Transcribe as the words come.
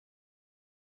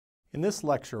In this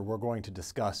lecture, we're going to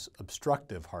discuss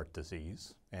obstructive heart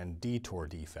disease and detour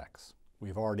defects.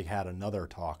 We've already had another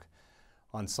talk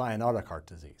on cyanotic heart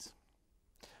disease.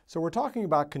 So we're talking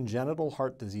about congenital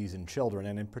heart disease in children,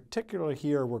 and in particular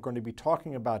here, we're going to be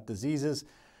talking about diseases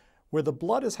where the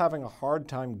blood is having a hard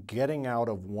time getting out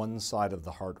of one side of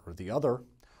the heart or the other,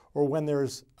 or when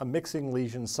there's a mixing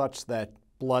lesion such that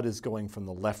blood is going from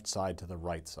the left side to the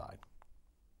right side.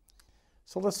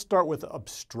 So let's start with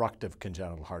obstructive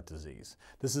congenital heart disease.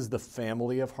 This is the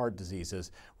family of heart diseases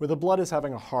where the blood is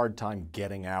having a hard time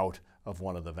getting out of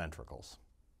one of the ventricles.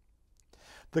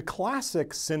 The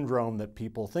classic syndrome that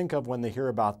people think of when they hear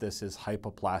about this is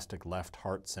Hypoplastic Left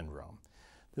Heart Syndrome.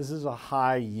 This is a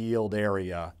high yield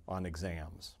area on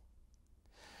exams.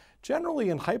 Generally,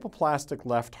 in Hypoplastic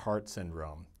Left Heart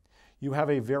Syndrome, you have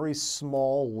a very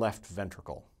small left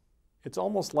ventricle. It's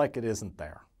almost like it isn't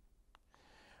there.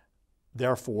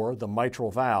 Therefore, the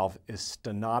mitral valve is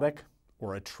stenotic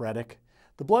or atretic.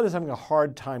 The blood is having a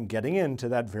hard time getting into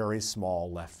that very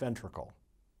small left ventricle.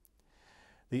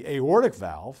 The aortic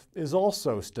valve is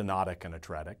also stenotic and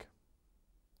atretic.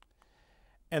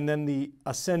 And then the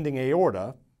ascending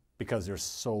aorta, because there's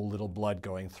so little blood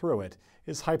going through it,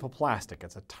 is hypoplastic.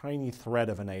 It's a tiny thread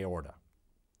of an aorta.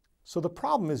 So the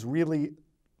problem is really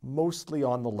mostly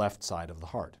on the left side of the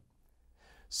heart.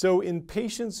 So in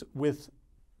patients with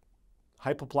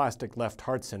Hypoplastic Left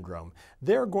Heart Syndrome,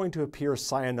 they're going to appear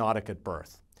cyanotic at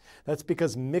birth. That's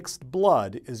because mixed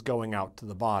blood is going out to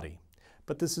the body.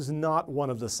 But this is not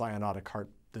one of the cyanotic heart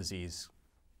disease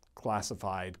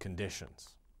classified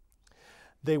conditions.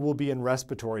 They will be in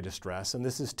respiratory distress, and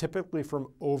this is typically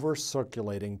from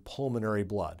over-circulating pulmonary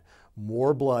blood.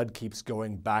 More blood keeps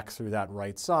going back through that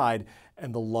right side,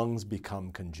 and the lungs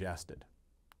become congested.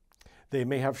 They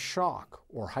may have shock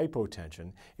or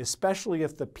hypotension, especially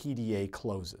if the PDA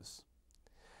closes.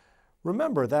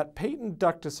 Remember that patent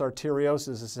ductus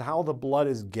arteriosus is how the blood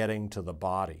is getting to the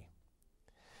body.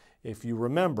 If you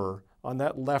remember, on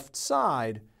that left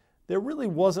side, there really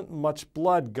wasn't much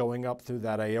blood going up through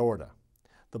that aorta.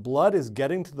 The blood is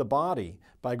getting to the body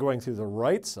by going through the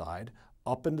right side,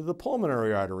 up into the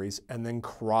pulmonary arteries, and then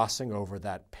crossing over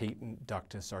that patent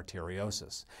ductus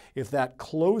arteriosus. If that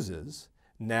closes,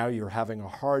 now you're having a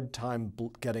hard time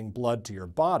getting blood to your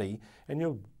body, and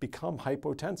you'll become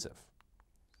hypotensive.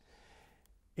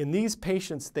 In these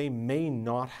patients, they may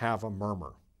not have a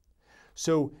murmur.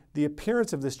 So the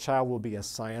appearance of this child will be a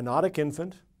cyanotic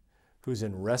infant who's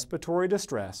in respiratory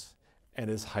distress and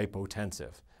is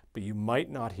hypotensive, but you might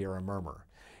not hear a murmur.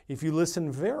 If you listen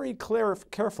very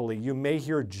carefully, you may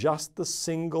hear just the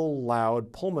single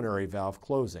loud pulmonary valve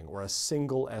closing, or a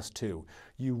single S2.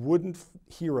 You wouldn't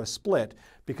hear a split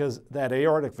because that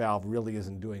aortic valve really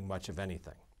isn't doing much of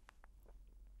anything.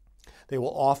 They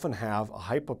will often have a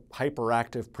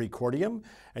hyperactive precordium,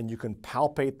 and you can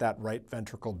palpate that right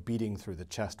ventricle beating through the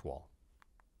chest wall.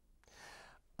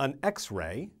 An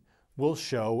X-ray will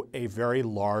show a very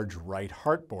large right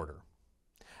heart border.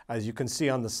 As you can see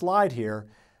on the slide here,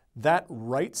 that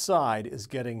right side is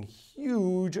getting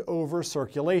huge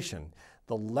over-circulation.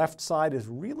 The left side is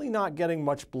really not getting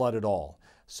much blood at all.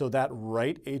 So that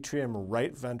right atrium,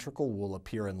 right ventricle will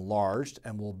appear enlarged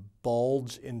and will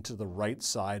bulge into the right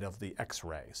side of the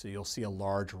X-ray. So you'll see a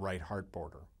large right heart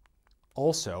border.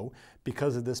 Also,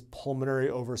 because of this pulmonary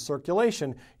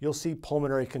over-circulation, you'll see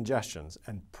pulmonary congestions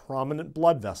and prominent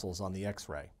blood vessels on the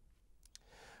X-ray.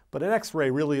 But an X-ray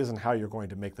really isn't how you're going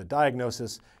to make the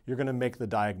diagnosis. You're going to make the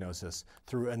diagnosis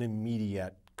through an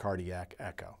immediate cardiac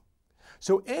echo.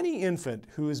 So any infant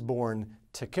who is born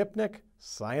tachypnic,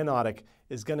 cyanotic,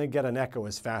 is going to get an echo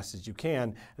as fast as you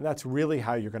can, and that's really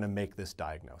how you're going to make this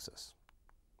diagnosis.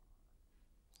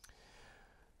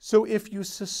 So if you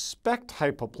suspect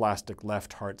hypoplastic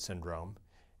left heart syndrome,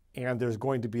 and there's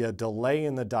going to be a delay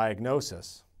in the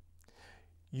diagnosis,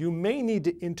 you may need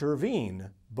to intervene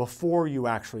before you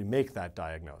actually make that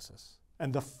diagnosis.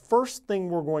 And the first thing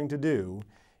we're going to do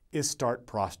is start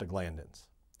prostaglandins.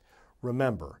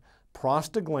 Remember,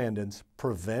 prostaglandins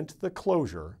prevent the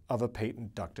closure of a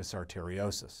patent ductus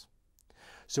arteriosus.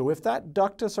 So if that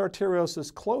ductus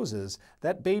arteriosus closes,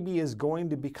 that baby is going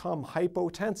to become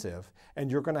hypotensive, and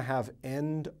you're going to have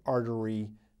end artery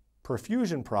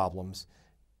perfusion problems,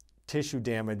 tissue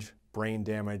damage, brain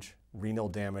damage, renal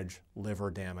damage, liver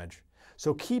damage.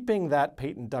 So keeping that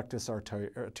patent ductus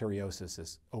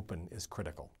arteriosus open is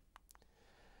critical.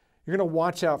 You're going to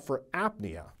watch out for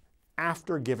apnea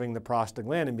after giving the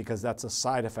prostaglandin because that's a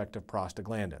side effect of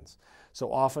prostaglandins. So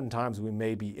oftentimes we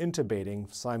may be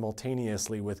intubating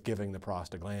simultaneously with giving the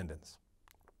prostaglandins.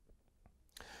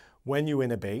 When you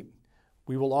intubate,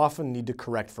 we will often need to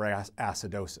correct for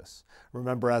acidosis.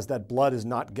 Remember, as that blood is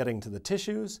not getting to the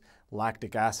tissues,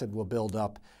 lactic acid will build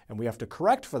up, and we have to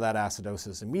correct for that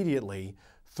acidosis immediately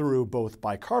through both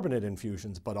bicarbonate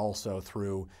infusions, but also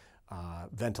through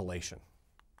ventilation.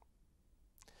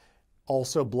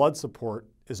 Also, blood support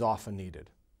is often needed.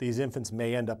 These infants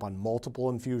may end up on multiple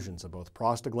infusions of both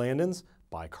prostaglandins,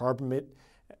 bicarbonate,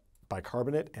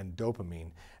 and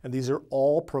dopamine, and these are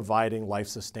all providing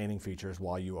life-sustaining features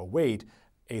while you await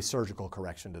a surgical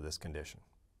correction to this condition.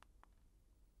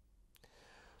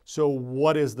 So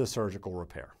what is the surgical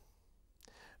repair?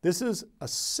 This is a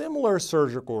similar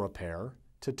surgical repair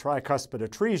to tricuspid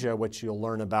atresia, which you'll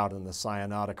learn about in the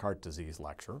cyanotic heart disease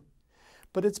lecture.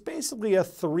 But it's basically a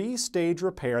three-stage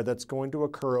repair that's going to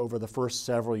occur over the first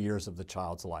several years of the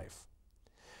child's life.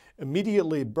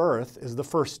 Immediately birth is the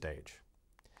first stage.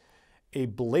 A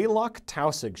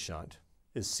Blalock-Taussig shunt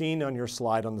is seen on your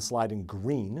slide, on the slide in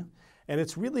green, and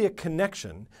it's really a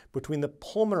connection between the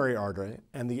pulmonary artery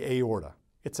and the aorta.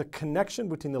 It's a connection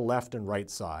between the left and right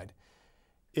side.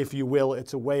 If you will,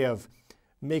 it's a way of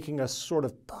making a sort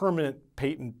of permanent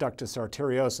patent ductus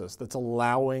arteriosus that's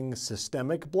allowing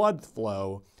systemic blood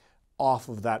flow off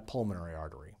of that pulmonary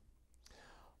artery.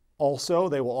 Also,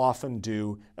 they will often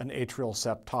do an atrial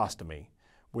septostomy,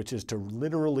 which is to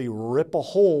literally rip a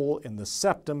hole in the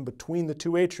septum between the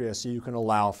two atria so you can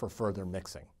allow for further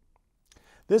mixing.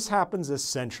 This happens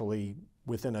essentially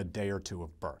within a day or two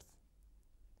of birth.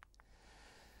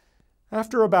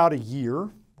 After about a year,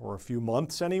 or a few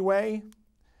months anyway,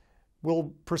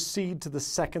 we'll proceed to the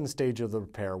second stage of the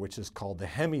repair, which is called the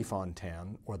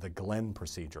Hemifontan or the Glenn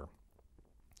procedure.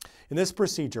 In this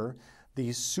procedure,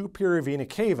 the superior vena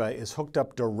cava is hooked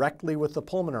up directly with the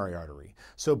pulmonary artery.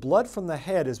 So blood from the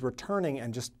head is returning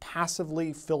and just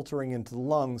passively filtering into the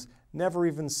lungs, never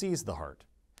even sees the heart.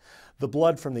 The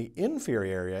blood from the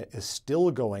inferior area is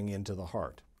still going into the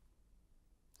heart.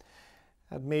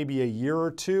 At maybe a year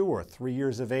or 2 or 3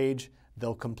 years of age,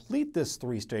 they'll complete this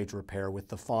three-stage repair with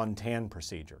the Fontan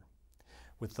procedure.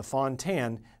 With the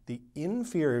Fontan, the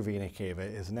inferior vena cava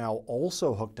is now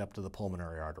also hooked up to the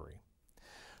pulmonary artery.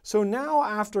 So now,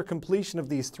 after completion of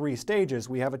these 3 stages,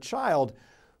 we have a child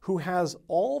who has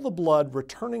all the blood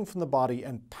returning from the body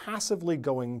and passively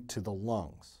going to the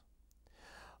lungs.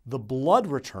 The blood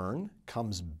return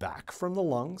comes back from the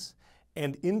lungs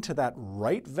and into that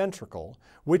right ventricle,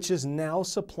 which is now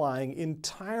supplying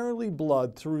entirely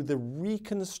blood through the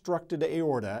reconstructed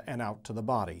aorta and out to the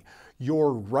body.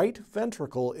 Your right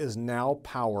ventricle is now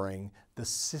powering the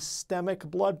systemic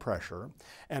blood pressure,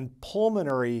 and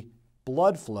pulmonary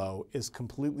blood flow is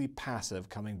completely passive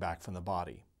coming back from the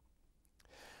body.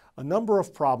 A number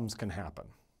of problems can happen.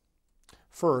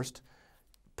 First,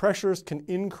 pressures can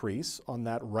increase on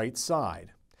that right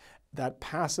side. That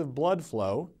passive blood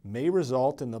flow may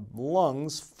result in the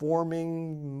lungs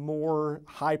forming more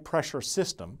high-pressure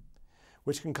system,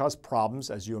 which can cause problems.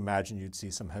 As you imagine, you'd see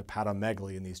some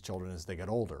hepatomegaly in these children as they get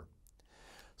older.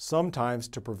 Sometimes,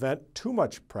 to prevent too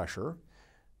much pressure,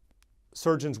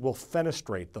 surgeons will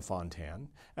fenestrate the Fontan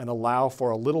and allow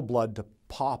for a little blood to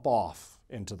pop off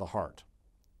into the heart.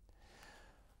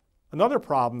 Another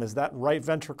problem is that right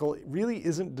ventricle really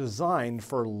isn't designed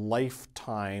for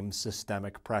lifetime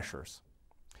systemic pressures.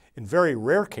 In very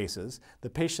rare cases, the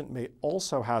patient may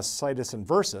also have situs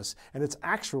inversus, and it's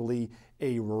actually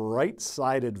a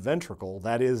right-sided ventricle,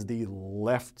 that is the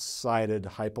left-sided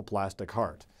hypoplastic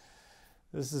heart.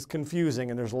 This is confusing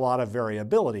and there's a lot of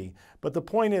variability, but the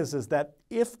point is that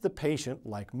if the patient,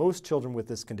 like most children with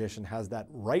this condition, has that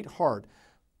right heart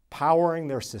powering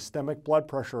their systemic blood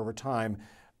pressure over time,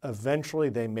 eventually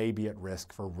they may be at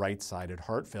risk for right-sided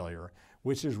heart failure,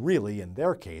 which is really, in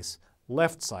their case,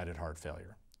 left-sided heart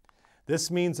failure. This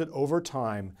means that over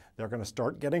time, they're going to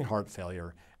start getting heart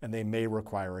failure and they may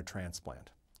require a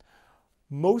transplant.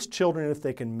 Most children, if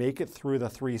they can make it through the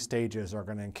 3 stages, are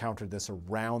going to encounter this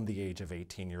around the age of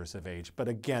 18 years of age. But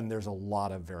again, there's a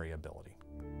lot of variability.